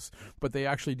shows, but they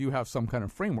actually do have some kind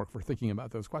of framework for thinking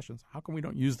about those questions. How come we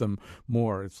don't use them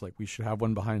more? It's like we should have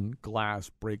one behind glass,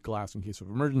 break glass in case of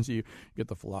emergency, get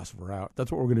the philosopher out.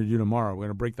 That's what we're going to do tomorrow. We're going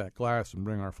to break that glass and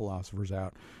bring our philosophers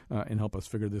out and help us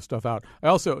figure this stuff out. I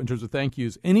also, in terms of thank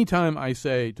yous, anytime I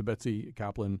say to Betsy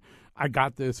Kaplan, I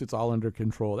got this, it's all under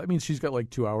control, that means she's got like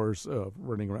 2 hours of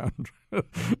running around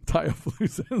tie up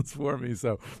loose ends for me.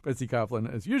 So Betsy Kaplan,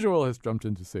 as usual, has jumped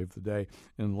in to save the day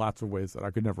in lots of ways that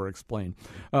I could never explain.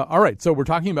 All right, so we're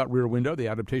talking about Rear Window, the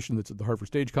adaptation that's at the Hartford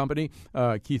Stage Company.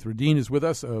 Keith Radine is with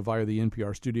us via the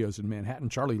NPR studios in Manhattan.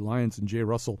 Charlie Lyons and Jay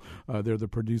Russell, they're the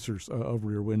producers of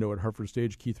Rear Window at Hartford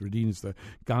Stage. Keith Radine is the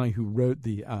guy who wrote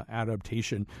the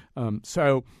adaptation.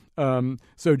 So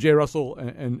Jay Russell,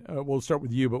 and we'll start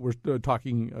with you, but we're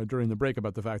talking during the break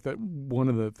about the fact that one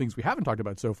of the things we haven't talked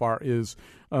about so far is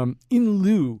in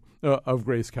lieu of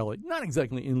Grace Kelly. Not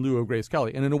exactly in lieu of Grace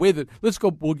Kelly. And in a way that,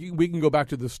 we can go back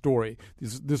to the story,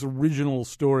 this original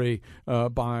story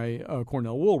by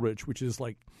Cornell Woolrich, which is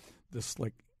like this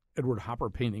Edward Hopper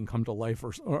painting come to life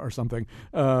or something,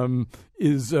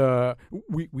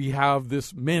 we have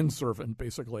this manservant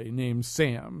basically named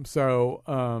Sam. So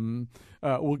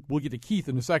we'll get to Keith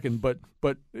in a second,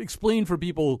 but explain for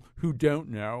people who don't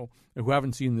know, who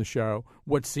haven't seen the show,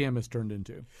 what Sam has turned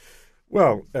into.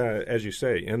 Well, as you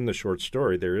say, in the short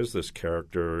story, there is this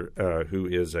character who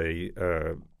is a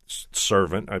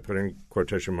servant, I put in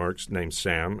quotation marks, named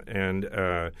Sam, and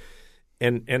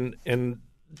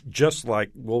just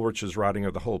like Woolrich's writing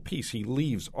of the whole piece, he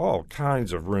leaves all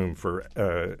kinds of room for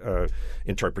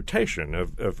interpretation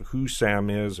of who Sam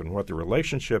is and what the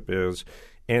relationship is.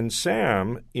 And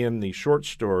Sam, in the short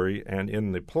story and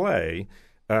in the play,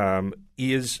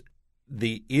 is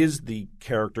the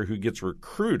character who gets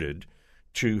recruited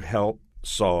to help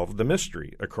solve the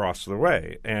mystery across the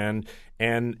way. And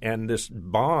this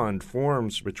bond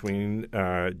forms between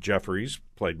Jeffries,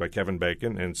 played by Kevin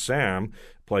Bacon, and Sam,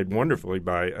 played wonderfully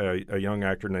by a young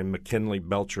actor named McKinley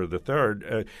Belcher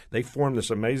III. They form this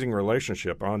amazing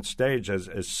relationship on stage as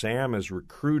Sam is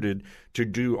recruited to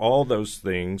do all those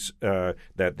things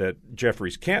that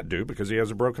Jeffries can't do because he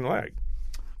has a broken leg.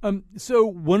 So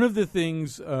one of the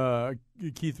things,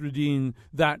 Keith Radine,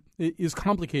 that is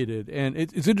complicated, and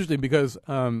it's interesting because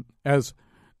as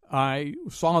I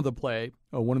saw the play,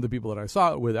 one of the people that I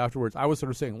saw it with afterwards, I was sort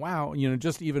of saying, wow,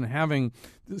 just even having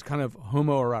this kind of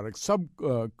homoerotic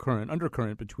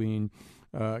undercurrent between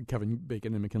Kevin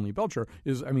Bacon and McKinley Belcher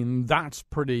that's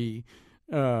pretty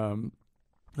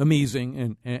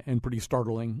amazing and pretty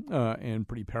startling and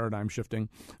pretty paradigm shifting.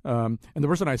 And the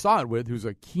person I saw it with, who's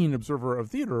a keen observer of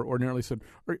theater, ordinarily said,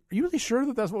 "Are you really sure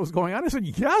that that's what was going on?" I said,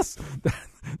 "Yes,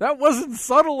 that wasn't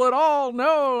subtle at all.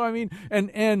 No,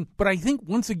 but I think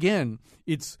once again,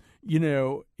 it's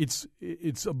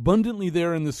abundantly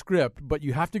there in the script, but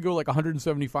you have to go like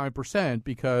 175%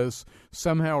 because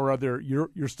somehow or other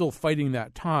you're still fighting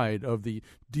that tide of the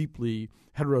deeply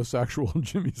heterosexual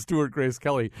Jimmy Stewart, Grace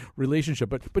Kelly relationship.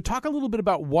 But talk a little bit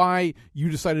about why you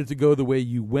decided to go the way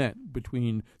you went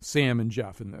between Sam and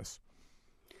Jeff in this.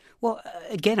 Well,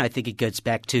 again, I think it gets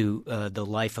back to the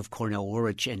life of Cornell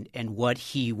Woolrich and what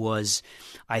he was,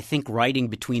 I think, writing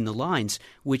between the lines,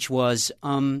 which was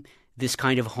this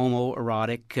kind of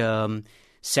homoerotic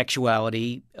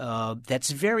sexuality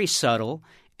that's very subtle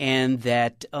and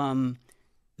that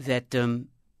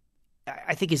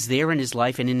I think is there in his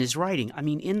life and in his writing. I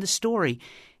mean, in the story,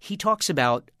 he talks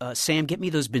about, Sam, get me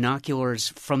those binoculars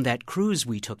from that cruise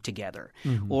we took together.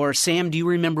 Mm-hmm. Or, Sam, do you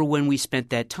remember when we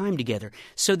spent that time together?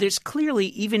 So there's clearly,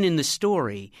 even in the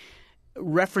story,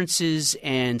 references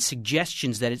and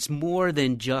suggestions that it's more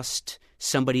than just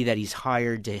somebody that he's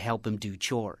hired to help him do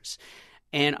chores.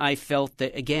 And I felt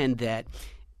that, again, that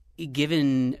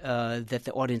given that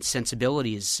the audience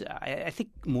sensibility is, I think,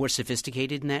 more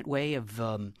sophisticated in that way of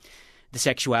the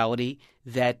sexuality,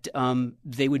 that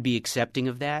they would be accepting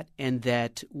of that, and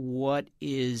that what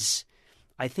is,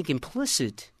 I think,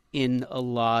 implicit in a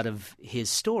lot of his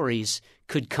stories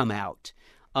could come out.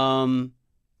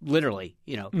 Literally,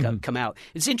 come out.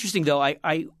 It's interesting, though.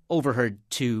 I overheard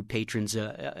two patrons,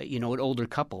 an older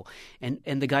couple, and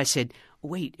the guy said,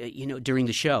 "Wait, during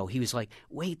the show, he was like,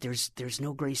 wait, there's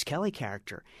no Grace Kelly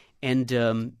character," and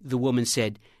the woman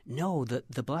said, "No,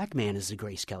 the black man is the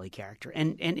Grace Kelly character,"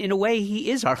 and in a way, he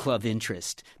is our love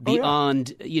interest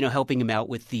beyond helping him out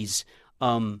with these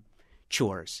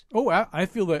chores. Oh, I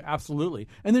feel that absolutely.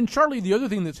 And then, Charlie, the other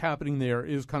thing that's happening there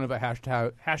is kind of a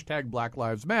hashtag Black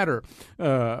Lives Matter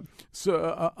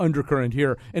undercurrent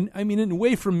here. And I mean, in a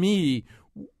way, for me,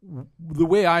 the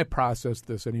way I processed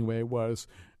this anyway was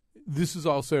this is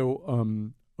also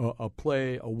a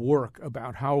play, a work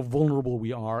about how vulnerable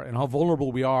we are and how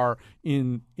vulnerable we are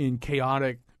in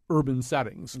chaotic urban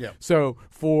settings. Yeah. So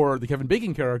for the Kevin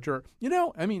Bacon character,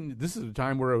 I mean, this is a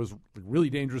time where it was really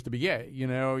dangerous to be gay. You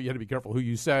had to be careful who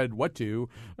you said what to.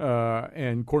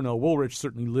 And Cornell Woolrich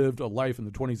certainly lived a life in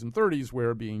the 20s and 30s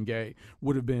where being gay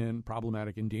would have been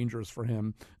problematic and dangerous for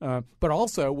him. But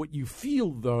also what you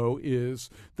feel, though, is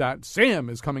that Sam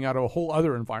is coming out of a whole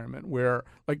other environment where,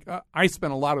 I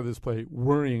spent a lot of this play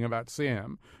worrying about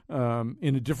Sam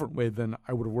in a different way than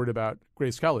I would have worried about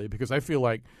Grace Kelly, because I feel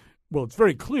like, well, it's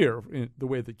very clear in the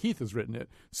way that Keith has written it,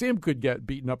 Sam could get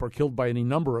beaten up or killed by any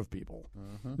number of people,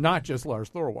 not just Lars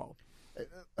Thorwald.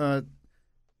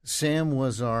 Sam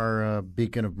was our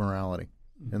beacon of morality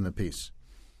in the piece,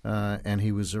 and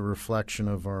he was a reflection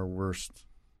of our worst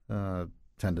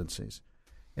tendencies.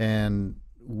 And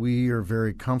we are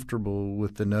very comfortable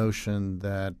with the notion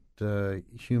that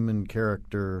human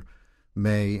character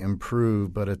may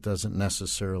improve, but it doesn't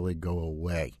necessarily go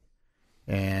away.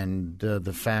 And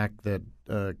the fact that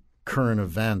current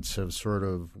events have sort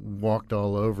of walked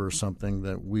all over something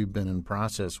that we've been in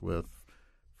process with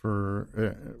for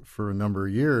a number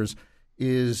of years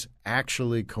is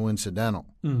actually coincidental.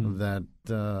 That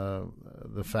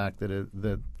the fact that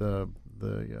the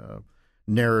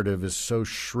narrative is so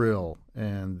shrill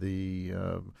and the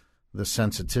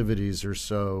sensitivities are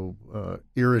so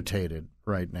irritated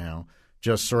right now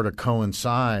just sort of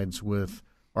coincides with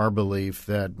our belief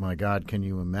that, my God, can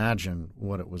you imagine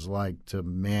what it was like to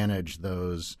manage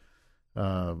those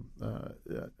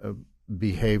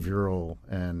behavioral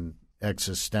and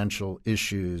existential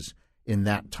issues in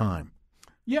that time?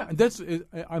 Yeah,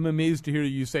 I'm amazed to hear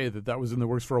you say that was in the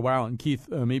works for a while. And Keith,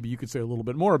 maybe you could say a little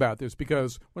bit more about this,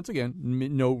 because, once again,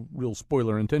 no real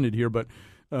spoiler intended here, but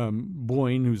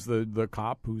Boyne, who's the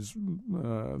cop, who's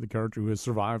the character who has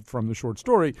survived from the short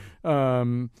story,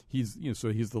 he's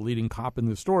the leading cop in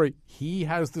this story. He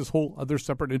has this whole other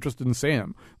separate interest in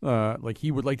Sam.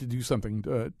 He would like to do something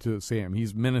to Sam.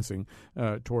 He's menacing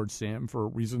towards Sam for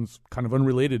reasons kind of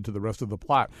unrelated to the rest of the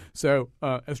plot. So,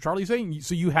 as Charlie's saying,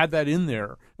 so you had that in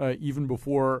there even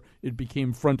before it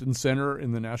became front and center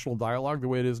in the national dialogue the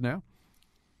way it is now?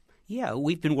 Yeah,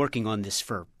 we've been working on this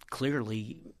for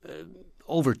clearly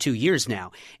over 2 years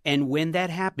now. And when that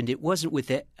happened, it wasn't with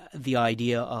the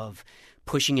idea of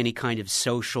pushing any kind of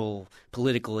social,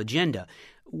 political agenda.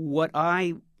 What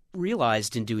I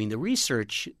realized in doing the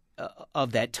research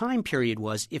of that time period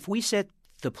was, if we set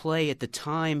the play at the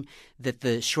time that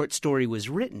the short story was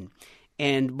written,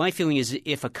 and my feeling is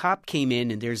if a cop came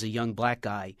in and there's a young black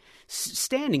guy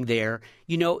standing there,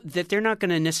 that they're not going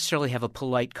to necessarily have a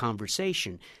polite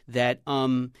conversation, that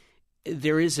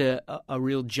there is a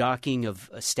real jockeying of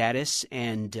status,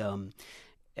 and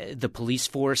the police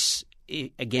force,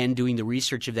 again, doing the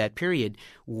research of that period,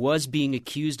 was being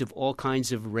accused of all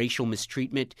kinds of racial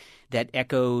mistreatment that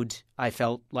echoed, I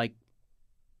felt like,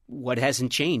 what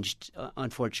hasn't changed,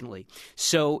 unfortunately.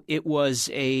 So it was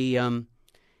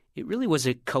it really was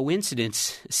a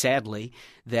coincidence, sadly,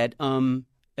 that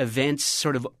events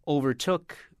sort of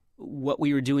overtook what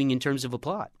we were doing in terms of a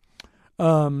plot. We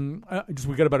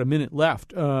got about a minute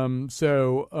left.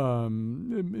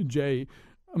 Jay,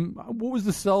 what was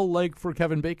the sell like for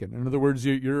Kevin Bacon? In other words,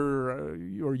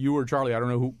 you or Charlie, I don't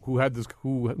know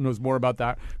who knows more about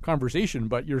that conversation,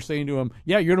 but you're saying to him,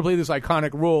 yeah, you're going to play this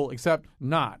iconic role, except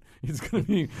not. It's going to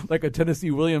be like a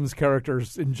Tennessee Williams character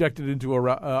injected into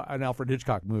an Alfred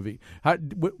Hitchcock movie.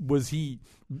 Was he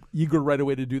eager right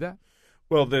away to do that?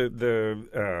 Well,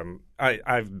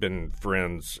 I've been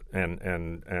friends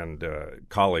and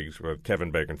colleagues with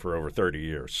Kevin Bacon for over 30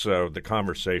 years, so the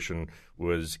conversation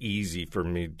was easy for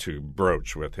me to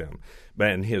broach with him.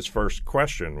 And his first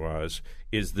question was,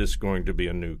 "Is this going to be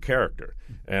a new character?"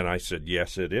 And I said,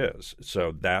 "Yes, it is."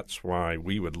 So that's why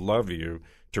we would love you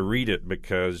to read it,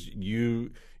 because you're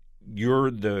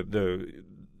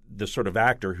the sort of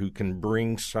actor who can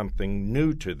bring something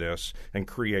new to this and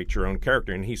create your own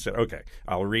character. And he said, okay,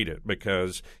 I'll read it,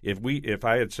 because if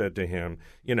I had said to him,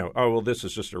 oh, well, this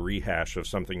is just a rehash of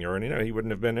something you already know, he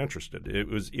wouldn't have been interested. It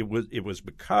was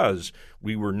because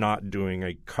we were not doing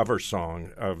a cover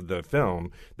song of the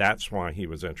film. That's why he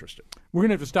was interested. We're going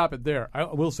to have to stop it there. I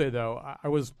will say, though,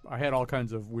 I had all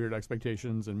kinds of weird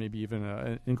expectations and maybe even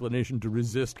an inclination to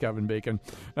resist Kevin Bacon.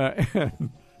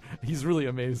 He's really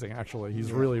amazing, actually.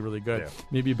 He's really, really good. Yeah.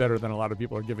 Maybe better than a lot of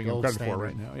people are giving him credit for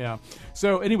right now. Yeah.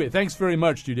 So anyway, thanks very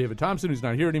much to David Thompson, who's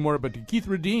not here anymore, but to Keith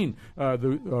Radine,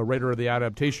 the writer of the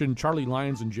adaptation. Charlie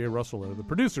Lyons and Jay Russell are the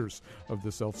producers of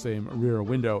the self-same Rear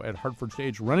Window at Hartford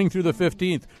Stage, running through the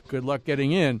 15th. Good luck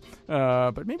getting in.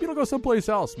 But maybe it'll go someplace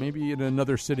else. Maybe in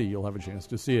another city you'll have a chance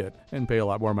to see it and pay a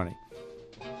lot more money.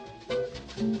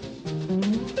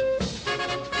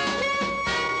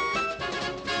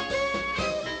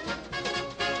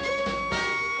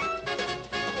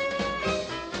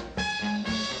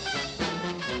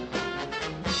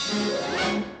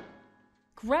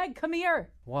 Greg, come here.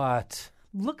 What?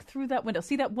 Look through that window.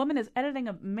 See, that woman is editing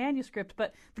a manuscript,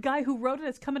 but the guy who wrote it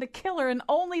is coming to kill her, and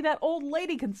only that old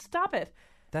lady can stop it.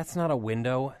 That's not a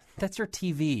window. That's your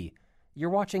TV. You're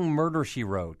watching Murder, She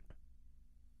Wrote.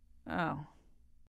 Oh.